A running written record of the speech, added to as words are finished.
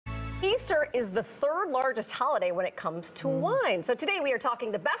Easter is the third largest holiday when it comes to wine. So today we are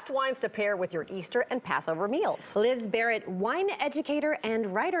talking the best wines to pair with your Easter and Passover meals. Liz Barrett, wine educator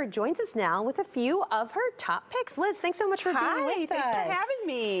and writer, joins us now with a few of her top picks. Liz, thanks so much for being with us. Thanks for having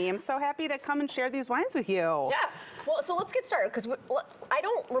me. I'm so happy to come and share these wines with you. Yeah, well, so let's get started, because I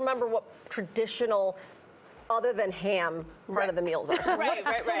don't remember what traditional, other than ham, part of the meals are. So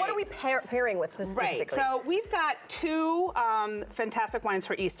what are we pairing with specifically? Right, so we've got two fantastic wines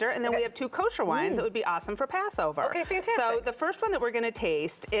for Easter, and then we have two kosher wines that would be awesome for Passover. Okay, fantastic. So the first one that we're going to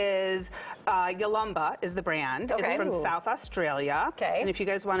taste is Yalumba is the brand. Okay. It's from South Australia. Okay. And if you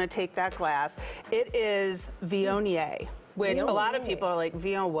guys want to take that glass, it is Viognier. Which a lot of people are like,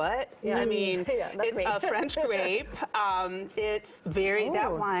 Viognier what? Yeah. I mean, it's me. a French grape. It's very,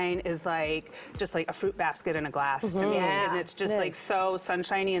 that wine is like, just like a fruit basket in a glass to me. Yeah, And it's just like so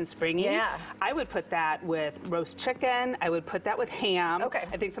sunshiny and springy. Yeah. I would put that with roast chicken. I would put that with ham. Okay.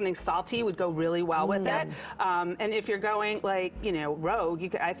 I think something salty would go really well with it. And if you're going like, you know,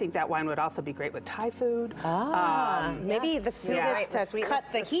 rogue, I think that wine would also be great with Thai food. Maybe the sweetest to cut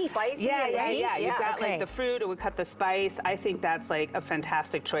the heat. Spicy Yeah. You've got okay. like the fruit, it would cut the spice. I think that's like a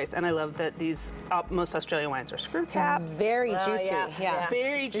fantastic choice. And I love that these, most Australian wines are screw caps. Very juicy. yeah. It's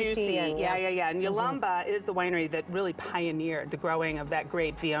very juicy. And, And Yalumba is the winery that really pioneered the growing of that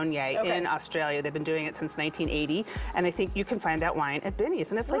grape Viognier in Australia. They've been doing it since 1980. And I think you can find that wine at Binny's.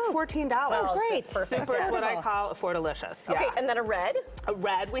 And it's like $14. Great. It's super, what I call afford-delicious. Okay, and then a red. A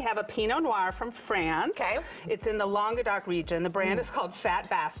red, we have a Pinot Noir from France. Okay. It's in the Languedoc region. The brand is called Fat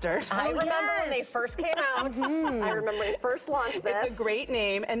Bastard. I remember when they first came out. I remember when they first launched this. It's a great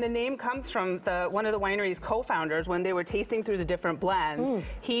name, and the name comes from one of the winery's co-founders. When they were tasting through the different blends,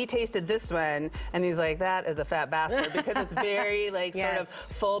 he tasted this one, and he's like, that is a fat bastard, because it's very like sort of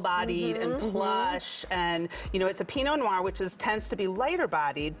full-bodied and plush, and you know, it's a Pinot Noir, which tends to be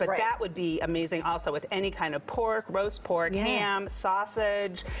lighter-bodied, but that would be amazing also with any kind of pork, roast pork, ham,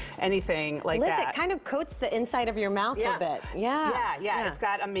 sausage, anything like that. It kind of coats the inside of your mouth a bit. Yeah. It's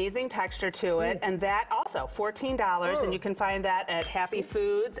got amazing texture to it, and that also $14, and you can find that at Happy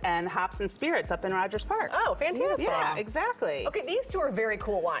Foods and Hops and Spirits up in Rogers Park. Oh, fantastic. Yeah, exactly. Okay, these two are very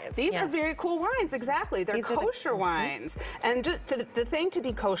cool wines. These are very cool wines, exactly. They're kosher wines. And just the thing to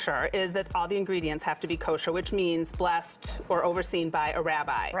be kosher is that all the ingredients have to be kosher, which means blessed or overseen by a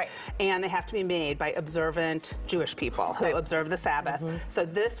rabbi. Right. And they have to be made by observant Jewish people who observe the Sabbath. So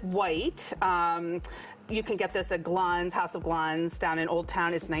this white, you can get this at Glun's, House of Glun's down in Old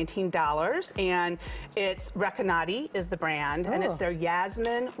Town. It's $19, and it's Recanati is the brand, and it's their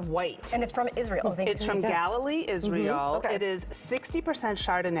Yasmin White. And it's from Israel. It's from Galilee, Israel. Okay. It is 60%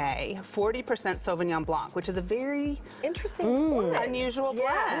 Chardonnay, 40% Sauvignon Blanc, which is a very interesting, unusual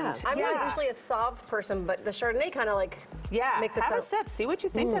blend. I'm not usually a Sauv person, but the Chardonnay kind of like makes it have a sip. See what you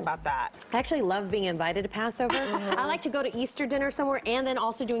think about that. I actually love being invited to Passover. I like to go to Easter dinner somewhere and then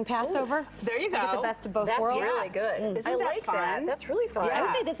also doing Passover. There you go. I get the best of both That's worlds. really good. Isn't I that like fun? that. That's really fun. I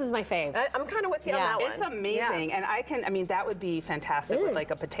would say this is my fave. I'm kind of with you on that one. It's amazing, and I mean, that would be fantastic with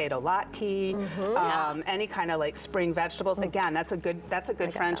like a potato latke, any kind of like spring vegetables. Again, that's a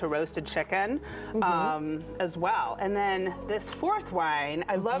good friend to roasted chicken as well. And then this fourth wine,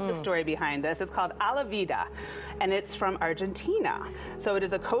 I love the story behind this. It's called Alla Vida, and it's from Argentina. So it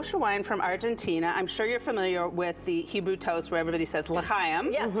is a kosher wine from Argentina. I'm sure you're familiar with the Hebrew toast where everybody says l'chaim,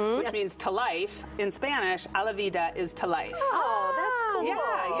 which means to life. In Spanish, Alla Vida is to life. Oh, that's cool.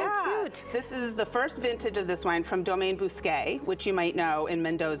 Yeah. So cute. This is the first vintage of this wine from Domaine Bousquet, which you might know in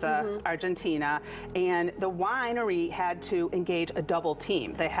Mendoza, Argentina. And the winery had to engage a double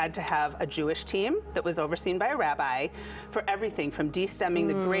team. They had to have a Jewish team that was overseen by a rabbi for everything from de-stemming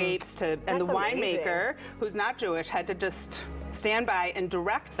the grapes to, and the winemaker, who's not Jewish, had to just stand by and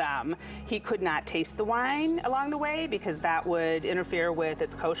direct them. He could not taste the wine along the way because that would interfere with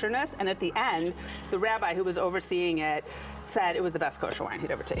its kosherness. And at the end, the rabbi who was overseeing it said it was the best kosher wine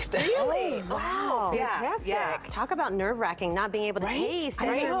he'd ever tasted. Really? Wow. Fantastic. Yeah. Talk about nerve-wracking, not being able to taste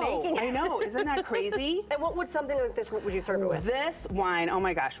as you're making it. I know. Isn't that crazy? And what would something like this, what would you serve it with? This wine, oh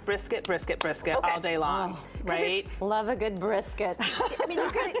my gosh, brisket all day long, right? Love a good brisket. I mean,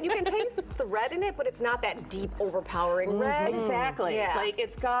 you can taste the red in it, but it's not that deep, overpowering red. Exactly. Yeah. Like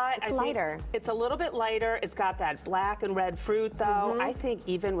it's got, It's lighter. It's a little bit lighter. It's got that black and red fruit though. I think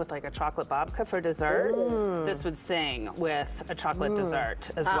even with like a chocolate babka for dessert, this would sing with with a chocolate dessert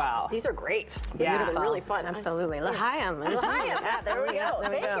as well. These are great. Yeah. These have been really fun. Absolutely. L'chaim. Yeah, there we go.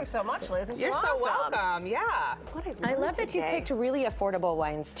 Thank you so much, Liz. You're so welcome. Yeah. I love that you picked really affordable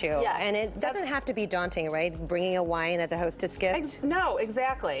wines too. Yes. And it doesn't have to be daunting, right? Bringing a wine as a hostess gift. No,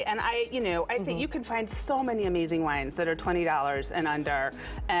 exactly. And I think you can find so many amazing wines that are $20 and under.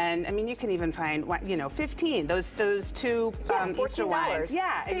 And I mean, you can even find, 15. Those two Easter wines.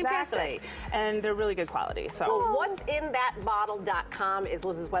 Yeah, exactly. And they're really good quality. So. Well, what'sinthatbottle.com is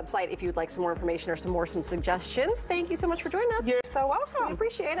Liz's website if you'd like some more information or some suggestions. Thank you so much for joining us. You're so welcome. We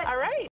appreciate it. All right.